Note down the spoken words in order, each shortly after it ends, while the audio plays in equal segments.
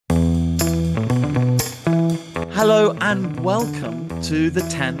Hello and welcome to the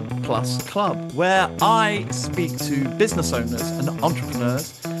 10 Plus Club, where I speak to business owners and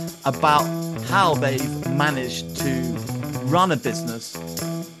entrepreneurs about how they've managed to run a business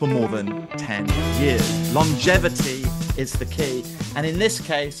for more than 10 years. Longevity is the key. And in this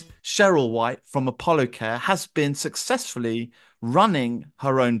case, Cheryl White from Apollo Care has been successfully running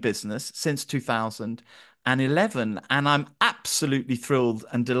her own business since 2011. And I'm absolutely thrilled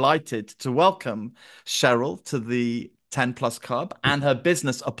and delighted to welcome Cheryl to the 10 Plus Club and her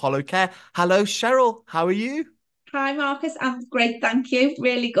business, Apollo Care. Hello, Cheryl. How are you? Hi, Marcus. I'm great, thank you.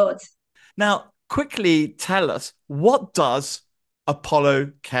 Really good. Now, quickly tell us, what does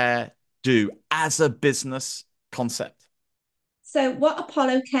Apollo Care do as a business concept? So, what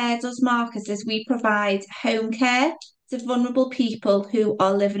Apollo Care does, Marcus, is we provide home care to vulnerable people who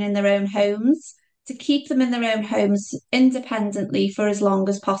are living in their own homes to keep them in their own homes independently for as long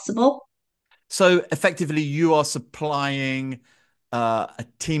as possible. So effectively, you are supplying a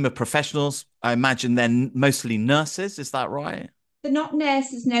team of professionals. I imagine they're mostly nurses. Is that right? They're not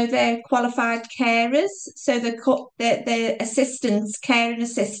nurses, no, they're qualified carers. So, they're assistants, caring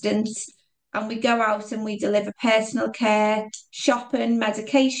assistants, and we go out and we deliver personal care, shopping,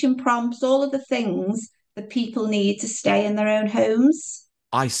 medication prompts, all of the things that people need to stay in their own homes.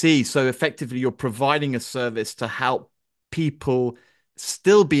 I see. So effectively, you're providing a service to help people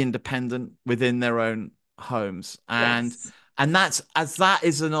still be independent within their own homes, Yes. and that's as that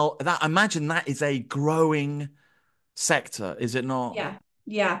is that I imagine that is a growing sector, is it not? Yeah,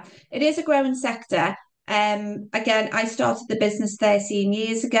 yeah. It is a growing sector. Again, I started the business 13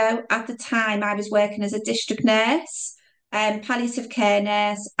 years ago. At the time, I was working as a district nurse, palliative care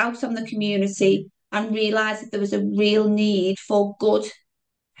nurse out on the community, and realised that there was a real need for good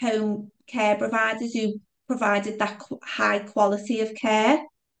home care providers who provided that high quality of care.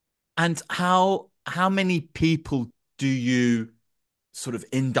 And how many people do you sort of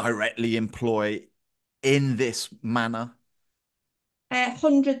indirectly employ in this manner?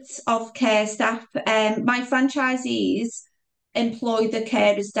 Hundreds of care staff. My franchisees employ the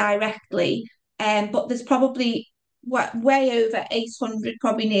carers directly, but there's probably way over 800,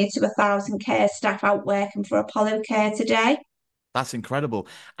 probably near to 1,000 care staff out working for Apollo Care today. That's incredible.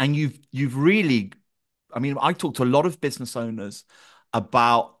 And you've really, I mean, I talk to a lot of business owners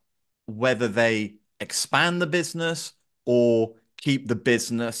about whether they expand the business or keep the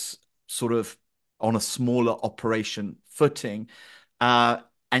business sort of on a smaller operation footing. Uh,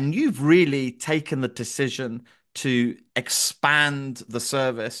 and you've really taken the decision to expand the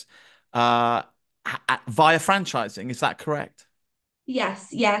service uh, via franchising. Is that correct? Yes,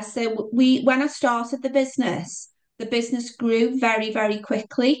 yes. So when I started the business grew very, very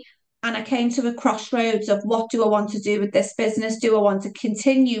quickly. And I came to a crossroads of what do I want to do with this business? Do I want to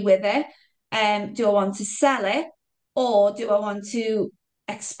continue with it? Do I want to sell it? Or do I want to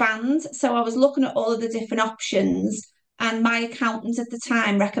expand? So I was looking at all of the different options. And my accountant at the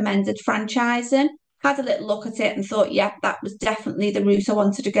time recommended franchising. Had a little look at it and thought, yeah, that was definitely the route I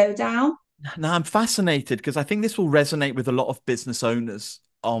wanted to go down. Now, I'm fascinated because I think this will resonate with a lot of business owners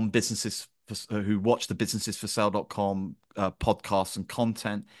on who watch the businessesforsale.com podcasts and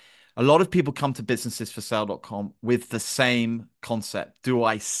content. A lot of people come to businessesforsale.com with the same concept. Do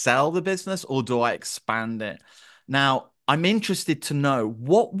I sell the business or do I expand it? Now, I'm interested to know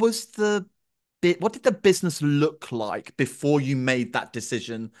what did the business look like before you made that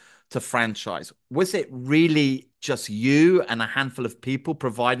decision to franchise? Was it really just you and a handful of people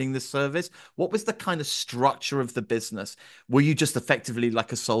providing the service? What was the kind of structure of the business? Were you just effectively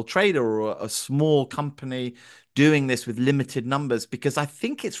like a sole trader or a small company doing this with limited numbers? Because I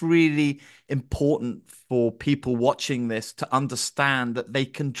think it's really important for people watching this to understand that they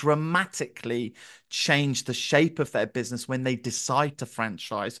can dramatically change the shape of their business when they decide to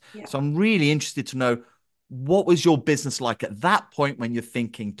franchise. Yeah. So I'm really interested to know, what was your business like at that point when you're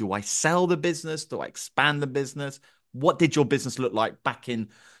thinking, do I sell the business? Do I expand the business? What did your business look like back in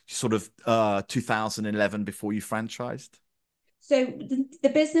sort of 2011 before you franchised? So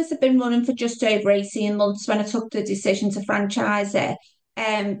the business had been running for just over 18 months when I took the decision to franchise it.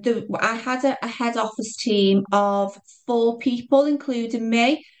 I had a head office team of four people, including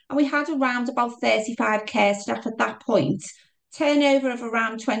me, and we had around about 35 care staff at that point. Turnover of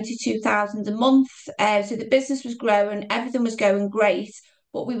around 22,000 a month. So the business was growing, everything was going great,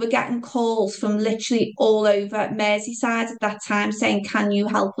 but we were getting calls from literally all over Merseyside at that time saying, "Can you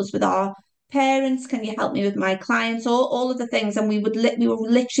help us with our parents? Can you help me with my clients?" All of the things. And we were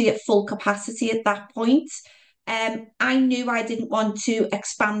literally at full capacity at that point. I knew I didn't want to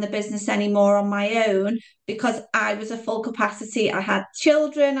expand the business anymore on my own because I was a full capacity. I had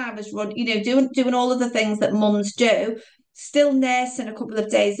children. I was doing all of the things that mums do. Still nursing a couple of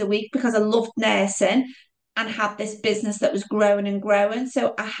days a week because I loved nursing and had this business that was growing and growing.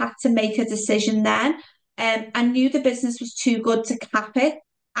 So I had to make a decision then. I knew the business was too good to cap it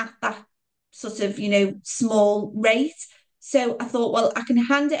at that sort of, small rate. So I thought, well, I can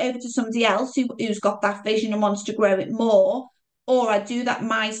hand it over to somebody else who's got that vision and wants to grow it more, or I do that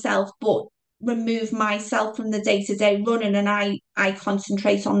myself, but remove myself from the day-to-day running and I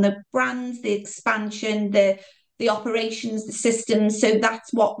concentrate on the brands, the expansion, the operations, the systems. So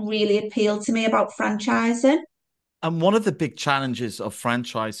that's what really appealed to me about franchising. And one of the big challenges of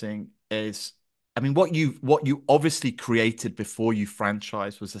franchising is, I mean, what you obviously created before you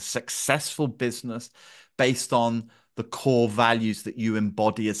franchise was a successful business based on the core values that you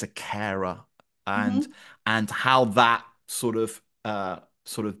embody as a carer, and Hmm. and how that sort of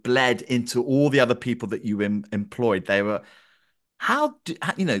bled into all the other people that you employed. They were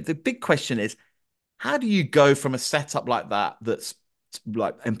the big question is, how do you go from a setup like that that's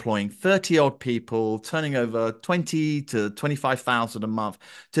like employing 30 odd people, turning over 20 to 25,000 a month,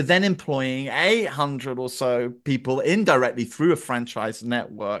 to then employing 800 or so people indirectly through a franchise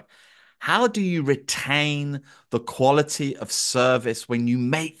network? How do you retain the quality of service when you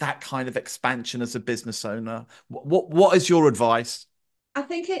make that kind of expansion as a business owner? What is your advice? I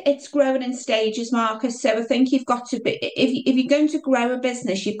think it's growing in stages, Marcus. So I think you've got to be, if you're going to grow a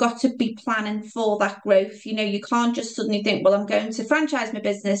business, you've got to be planning for that growth. You can't just suddenly think, well, I'm going to franchise my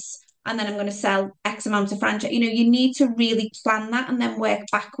business and then I'm going to sell X amount of franchise. You need to really plan that and then work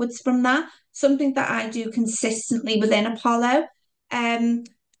backwards from that. Something that I do consistently within Apollo. Um,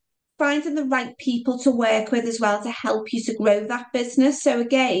 Finding the right people to work with as well to help you to grow that business. So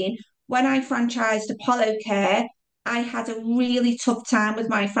again, when I franchised Apollo Care, I had a really tough time with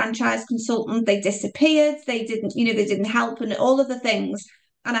my franchise consultant. They disappeared. They didn't help and all of the things.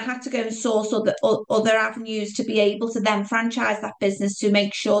 And I had to go and source other avenues to be able to then franchise that business to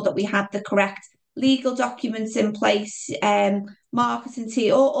make sure that we had the correct legal documents in place, marketing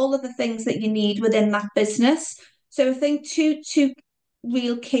team, all of the things that you need within that business. So I think two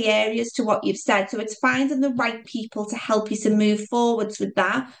real key areas to what you've said. So it's finding the right people to help you to move forwards with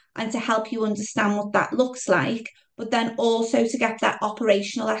that and to help you understand what that looks like, but then also to get that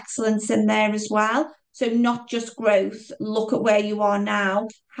operational excellence in there as well. So not just growth, look at where you are now,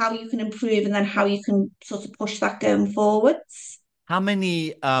 how you can improve, and then how you can sort of push that going forwards. How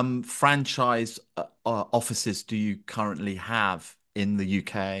many franchise offices do you currently have in the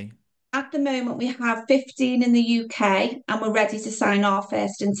UK? At the moment, we have 15 in the UK, and we're ready to sign our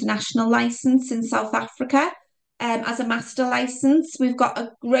first international license in South Africa as a master license. We've got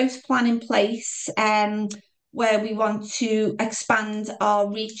a growth plan in place where we want to expand our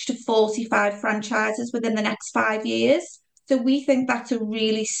reach to 45 franchises within the next 5 years. So we think that's a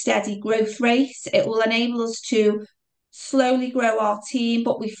really steady growth rate. It will enable us to slowly grow our team,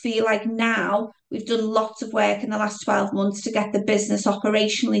 but we feel like now we've done lots of work in the last 12 months to get the business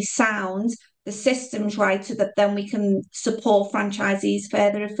operationally sound, the systems right, so that then we can support franchisees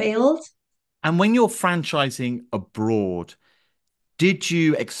further afield. And when you're franchising abroad, did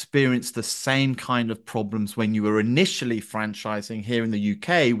you experience the same kind of problems when you were initially franchising here in the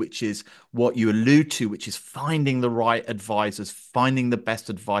UK, which is what you allude to, which is finding the right advisors, finding the best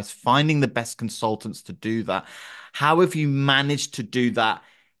advice, finding the best consultants to do that? How have you managed to do that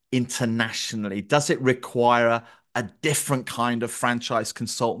internationally? Does it require a different kind of franchise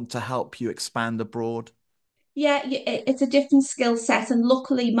consultant to help you expand abroad? Yeah, it's a different skill set. And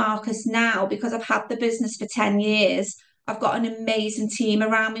luckily, Marcus, now, because I've had the business for 10 years, I've got an amazing team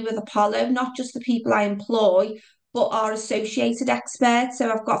around me with Apollo, not just the people I employ, but our associated experts.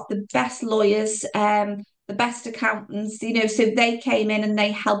 So I've got the best lawyers, the best accountants, so they came in and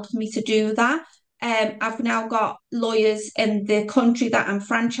they helped me to do that. I've now got lawyers in the country that I'm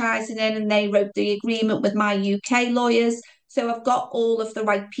franchising in, and they wrote the agreement with my UK lawyers. So I've got all of the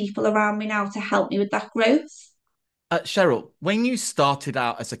right people around me now to help me with that growth. Cheryl, when you started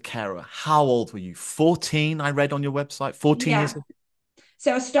out as a carer, how old were you? 14, I read on your website, 14 Yeah. years old.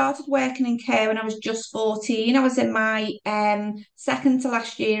 So I started working in care when I was just 14. I was in my second to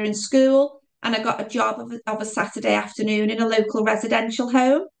last year in school, and I got a job of a Saturday afternoon in a local residential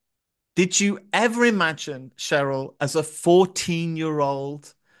home. Did you ever imagine, Cheryl, as a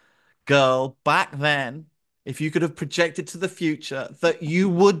 14-year-old girl back then, if you could have projected to the future, that you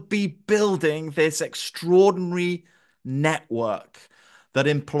would be building this extraordinary network that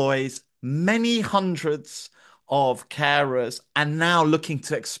employs many hundreds of carers and now looking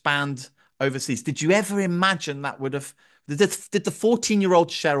to expand overseas. Did you ever imagine that would have, did the 14-year-old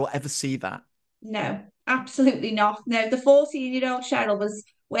Cheryl ever see that? No, absolutely not. No, the 14-year-old Cheryl was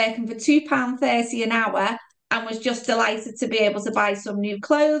working for £2.30 an hour and was just delighted to be able to buy some new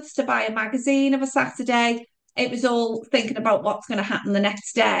clothes, to buy a magazine of a Saturday. It was all thinking about what's going to happen the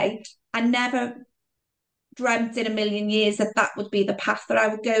next day. I never dreamt in a million years that that would be the path that I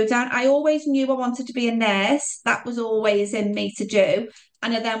would go down. I always knew I wanted to be a nurse. That was always in me to do.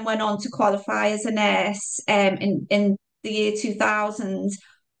 And I then went on to qualify as a nurse in the year 2000.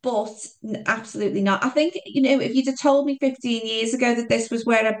 But absolutely not. I think, if you'd have told me 15 years ago that this was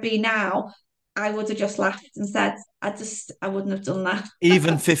where I'd be now, I would have just laughed and said, I wouldn't have done that.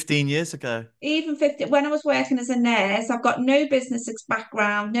 Even 15 years ago. Even 50, when I was working as a nurse, I've got no business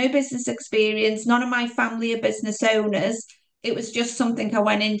background, no business experience. None of my family are business owners. It was just something I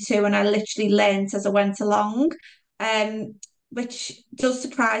went into and I literally learned as I went along, um, which does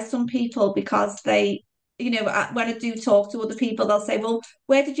surprise some people because when I do talk to other people, they'll say, well,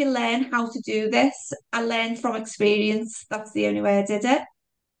 where did you learn how to do this? I learned from experience. That's the only way I did it.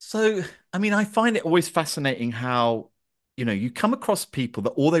 So, I mean, I find it always fascinating how, you come across people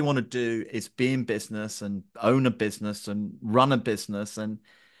that all they want to do is be in business and own a business and run a business. And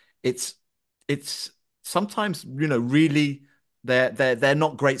it's it's sometimes, really they're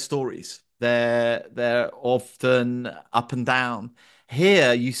not great stories. They're often up and down.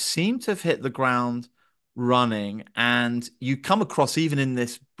 Here, you seem to have hit the ground running, and you come across, even in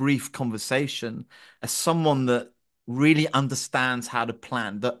this brief conversation, as someone that really understands how to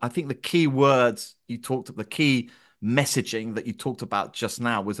plan. That I think the key words you talked, the key messaging that you talked about just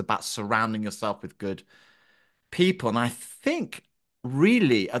now was about surrounding yourself with good people. And I think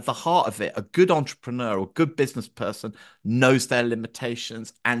really at the heart of it, a good entrepreneur or good business person knows their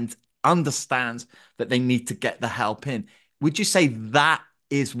limitations and understands that they need to get the help in. Would you say that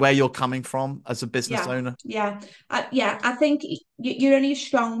is where you're coming from as a business Yeah, owner? yeah. I think you're only as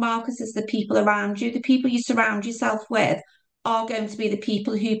strong, Marcus, as the people around you. The people you surround yourself with are going to be the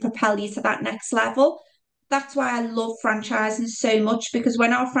people who propel you to that next level. That's why I love franchising so much because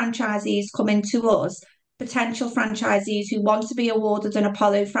when our franchisees come into us, potential franchisees who want to be awarded an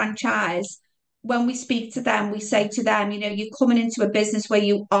Apollo franchise, when we speak to them, we say to them, you're coming into a business where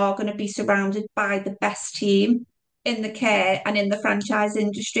you are going to be surrounded by the best team in the care and in the franchise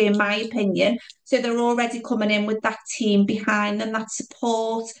industry, in my opinion. So they're already coming in with that team behind them, that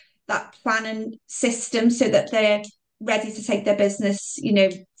support, that planning system, so that they're ready to take their business,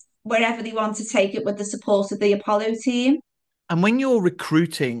 wherever they want to take it with the support of the Apollo team. And when you're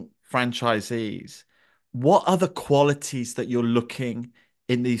recruiting franchisees, what are the qualities that you're looking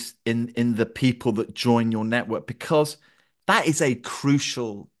in these in the people that join your network? Because that is a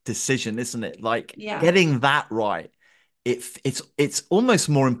crucial decision, isn't it? Like Yeah. getting that right. It's almost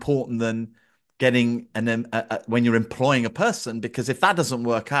more important than getting when you're employing a person, because if that doesn't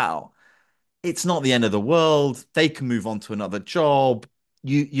work out, it's not the end of the world. They can move on to another job.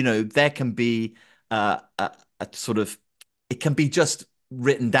 There can be a sort of, it can be just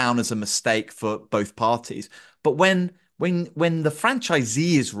written down as a mistake for both parties. But when the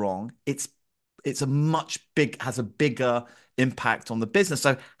franchisee is wrong, it's a much big has a bigger impact on the business.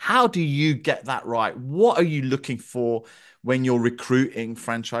 So how do you get that right? What are you looking for when you're recruiting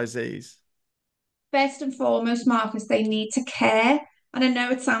franchisees? First and foremost, Marcus, they need to care. And I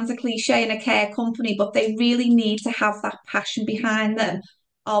know it sounds a cliche in a care company, but they really need to have that passion behind them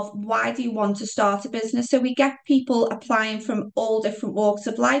of why do you want to start a business? So we get people applying from all different walks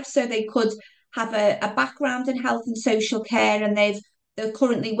of life. So they could have a background in health and social care and they're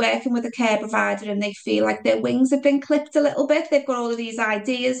currently working with a care provider and they feel like their wings have been clipped a little bit. They've got all of these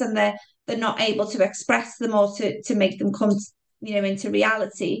ideas and they're not able to express them or to make them come, into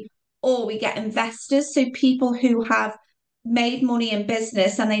reality. Or we get investors, so people who have made money in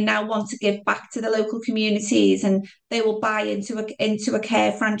business and they now want to give back to the local communities and they will buy into a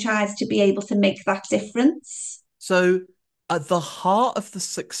care franchise to be able to make that difference. So, at the heart of the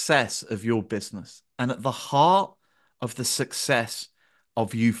success of your business and at the heart of the success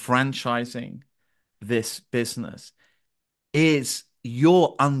of you franchising this business is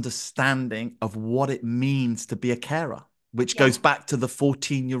your understanding of what it means to be a carer, which Yeah. goes back to the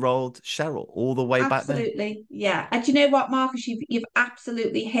 14-year-old Cheryl all the way back then. Absolutely. Yeah. And do you know what, Marcus? You've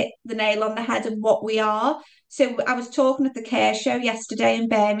absolutely hit the nail on the head of what we are. So I was talking at the care show yesterday in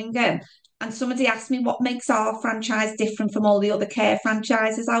Birmingham, and somebody asked me what makes our franchise different from all the other care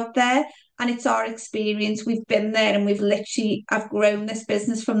franchises out there. And it's our experience. We've been there and I've grown this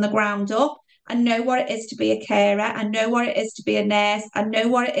business from the ground up. I know what it is to be a carer. I know what it is to be a nurse. I know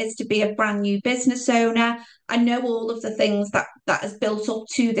what it is to be a brand new business owner. I know all of the things that has built up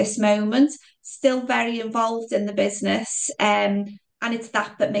to this moment. Still very involved in the business, and it's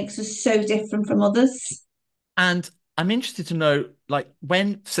that makes us so different from others. And I'm interested to know, like,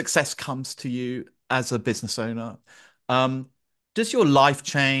 when success comes to you as a business owner, um, does your life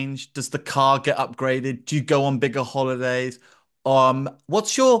change? Does the car get upgraded? Do you go on bigger holidays?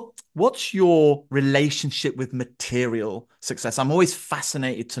 What's your relationship with material success? I'm always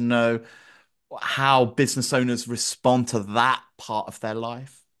fascinated to know how business owners respond to that part of their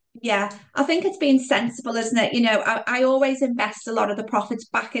life. Yeah, I think it's been sensible, isn't it? I always invest a lot of the profits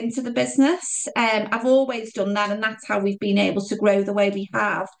back into the business. I've always done that, and that's how we've been able to grow the way we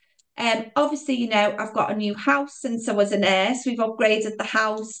have. Obviously, I've got a new house, and so as a nurse, we've upgraded the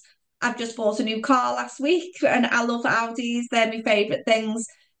house. I've just bought a new car last week, and I love Audis. They're my favourite things.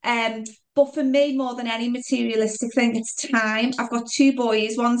 Um, but for me, more than any materialistic thing, it's time. I've got two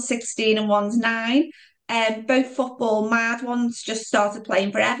boys, one's 16 and one's 9. Both football mad. One's just started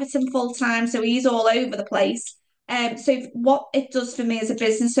playing for Everton full time, so he's all over the place. So what it does for me as a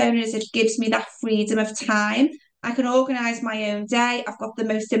business owner is it gives me that freedom of time. I can organise my own day. I've got the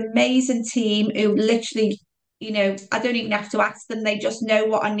most amazing team who literally, I don't even have to ask them. They just know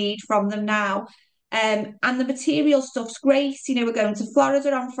what I need from them now. And the material stuff's great. We're going to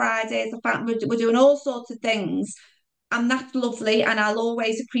Florida on Friday. The fact we're doing all sorts of things, and that's lovely. And I'll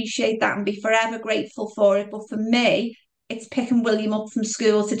always appreciate that and be forever grateful for it. But for me, it's picking William up from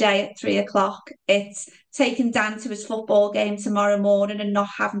school today at 3 o'clock. It's taking Dan to his football game tomorrow morning and not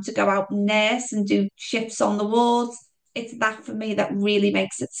having to go out and nurse and do shifts on the wards. It's that for me that really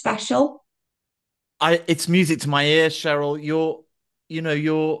makes it special. It's music to my ears, Cheryl. You know,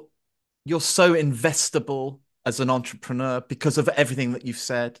 you're so investable as an entrepreneur because of everything that you've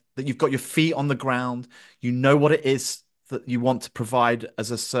said, that you've got your feet on the ground, you know what it is that you want to provide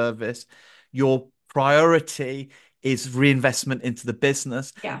as a service. Your priority is reinvestment into the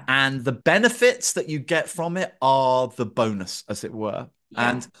business, Yeah, and the benefits that you get from it are the bonus, as it were.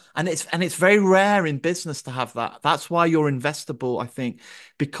 yeah, And it's very rare in business to have that. That's why you're investable, I think,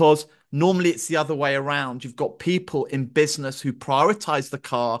 because normally it's the other way around. You've got people in business who prioritize the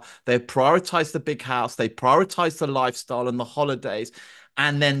car, they prioritize the big house, they prioritize the lifestyle and the holidays.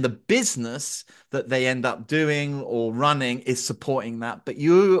 And then the business that they end up doing or running is supporting that. But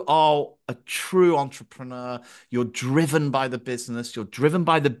you are a true entrepreneur. You're driven by the business, you're driven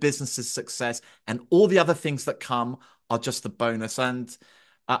by the business's success, and all the other things that come are just the bonus. And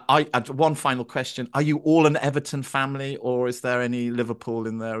one final question: are you all an Everton family, or is there any Liverpool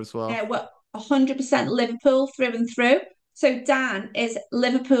in there as well? we're 100% Liverpool through and through. So Dan is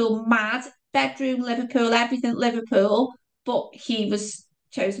Liverpool mad, bedroom Liverpool, everything Liverpool, but he was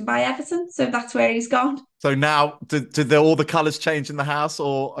chosen by Everton, so that's where he's gone. So now, did all the colours change in the house,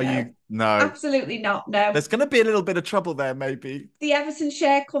 or are No, you? No, absolutely not. No. there's going to be a little bit of trouble there, maybe. The Everton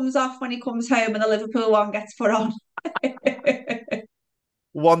shirt comes off when he comes home and the Liverpool one gets put on.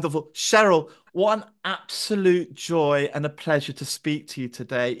 Wonderful. Cheryl, what an absolute joy and a pleasure to speak to you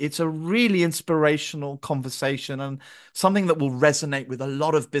today. It's a really inspirational conversation and something that will resonate with a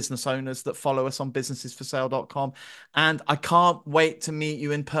lot of business owners that follow us on businessesforsale.com. And I can't wait to meet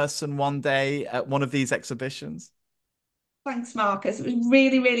you in person one day at one of these exhibitions. Thanks, Marcus. It was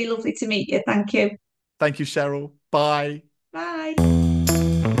really, really lovely to meet you. Thank you. Thank you, Cheryl. Bye. Bye.